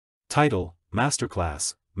Title: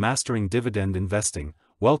 Masterclass, Mastering Dividend Investing.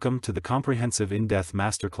 Welcome to the comprehensive in-depth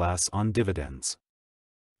masterclass on dividends.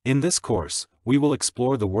 In this course, we will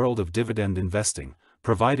explore the world of dividend investing,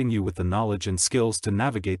 providing you with the knowledge and skills to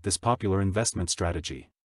navigate this popular investment strategy.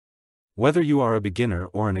 Whether you are a beginner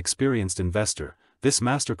or an experienced investor, this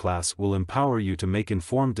masterclass will empower you to make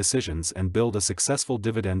informed decisions and build a successful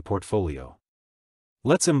dividend portfolio.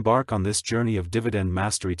 Let's embark on this journey of dividend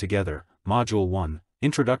mastery together. Module 1,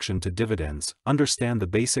 Introduction to Dividends. Understand the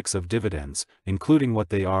basics of dividends, including what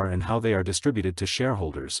they are and how they are distributed to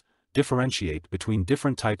shareholders. Differentiate between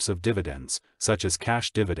different types of dividends, such as cash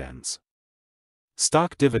dividends,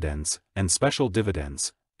 stock dividends, and special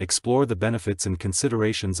dividends. Explore the benefits and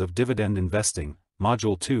considerations of dividend investing.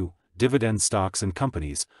 Module 2, Dividend Stocks and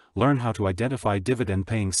Companies. Learn how to identify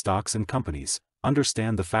dividend-paying stocks and companies.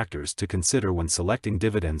 Understand the factors to consider when selecting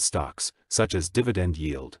dividend stocks, such as dividend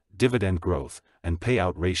yield, dividend growth, and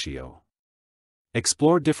payout ratio.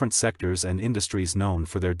 Explore different sectors and industries known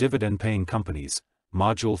for their dividend-paying companies.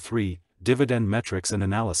 Module 3, Dividend Metrics and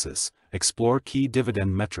Analysis. Explore key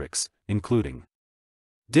dividend metrics, including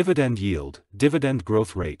dividend yield, dividend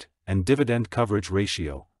growth rate, and dividend coverage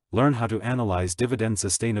ratio. Learn how to analyze dividend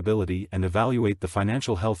sustainability and evaluate the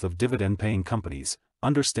financial health of dividend-paying companies.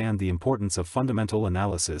 Understand the importance of fundamental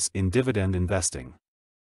analysis in dividend investing.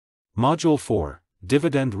 Module 4,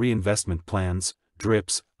 Dividend Reinvestment Plans,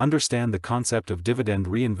 DRIPs. Understand the concept of dividend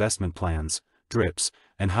reinvestment plans, DRIPs,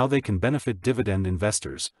 and how they can benefit dividend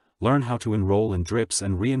investors. Learn how to enroll in DRIPs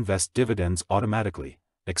and reinvest dividends automatically.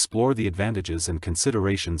 Explore the advantages and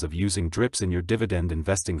considerations of using DRIPs in your dividend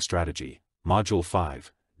investing strategy. Module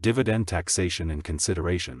 5, Dividend Taxation and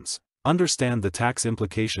Considerations. Understand the tax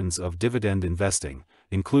implications of dividend investing,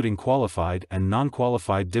 including qualified and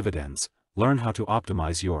non-qualified dividends. Learn how to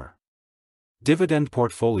optimize your dividend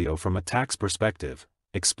portfolio from a tax perspective.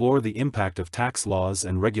 Explore the impact of tax laws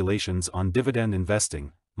and regulations on dividend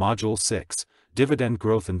investing. Module 6, Dividend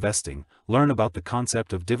Growth Investing. Learn about the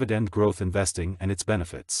concept of dividend growth investing and its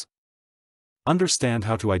benefits. Understand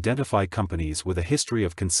how to identify companies with a history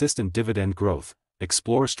of consistent dividend growth.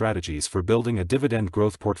 Explore strategies for building a dividend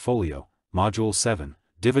growth portfolio. Module 7,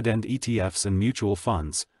 Dividend ETFs and Mutual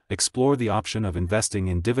Funds. Explore the option of investing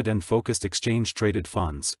in dividend-focused exchange-traded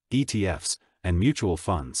funds, ETFs, and mutual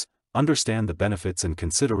funds. Understand the benefits and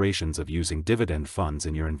considerations of using dividend funds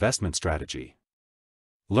in your investment strategy.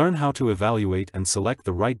 Learn how to evaluate and select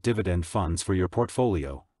the right dividend funds for your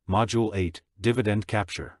portfolio. Module 8, Dividend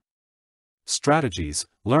Capture Strategies.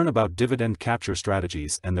 Learn about dividend capture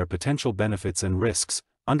strategies and their potential benefits and risks.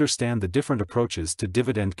 Understand the different approaches to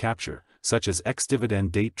dividend capture, such as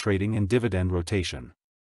ex-dividend date trading and dividend rotation.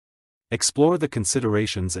 Explore the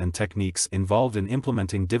considerations and techniques involved in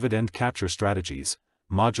implementing dividend capture strategies.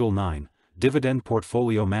 Module 9, Dividend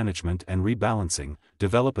Portfolio Management and Rebalancing.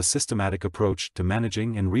 Develop a systematic approach to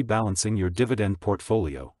managing and rebalancing your dividend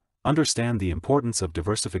portfolio. Understand the importance of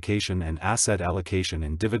diversification and asset allocation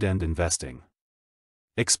in dividend investing.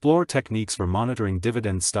 Explore techniques for monitoring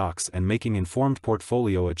dividend stocks and making informed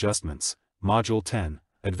portfolio adjustments. Module 10,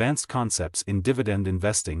 Advanced Concepts in Dividend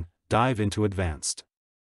Investing. Dive into advanced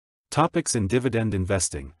topics in dividend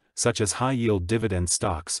investing, such as high-yield dividend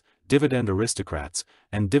stocks, dividend aristocrats,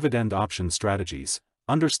 and dividend option strategies.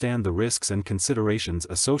 Understand the risks and considerations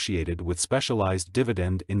associated with specialized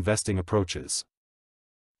dividend investing approaches.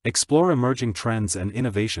 Explore emerging trends and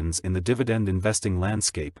innovations in the dividend investing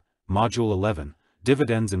landscape. Module 11,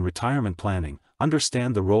 Dividends in Retirement Planning.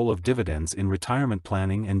 Understand the role of dividends in retirement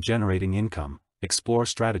planning and generating income. Explore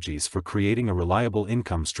strategies for creating a reliable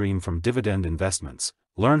income stream from dividend investments.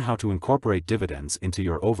 Learn how to incorporate dividends into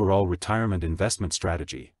your overall retirement investment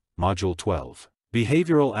strategy. Module 12,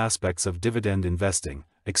 Behavioral Aspects of Dividend Investing.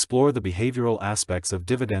 Explore the behavioral aspects of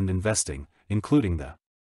dividend investing, including the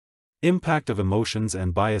impact of emotions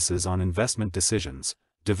and biases on investment decisions.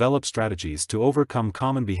 Develop strategies to overcome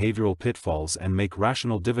common behavioral pitfalls and make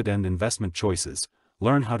rational dividend investment choices.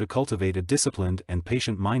 Learn how to cultivate a disciplined and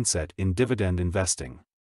patient mindset in dividend investing.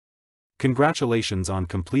 Congratulations on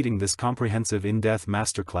completing this comprehensive in-depth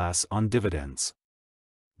masterclass on dividends.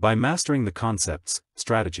 By mastering the concepts,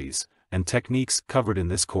 strategies, and techniques covered in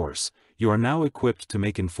this course, you are now equipped to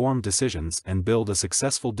make informed decisions and build a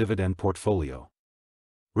successful dividend portfolio.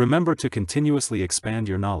 Remember to continuously expand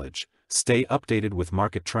your knowledge, stay updated with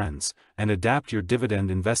market trends, and adapt your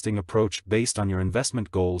dividend investing approach based on your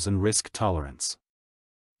investment goals and risk tolerance.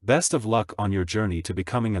 Best of luck on your journey to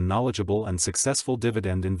becoming a knowledgeable and successful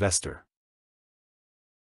dividend investor.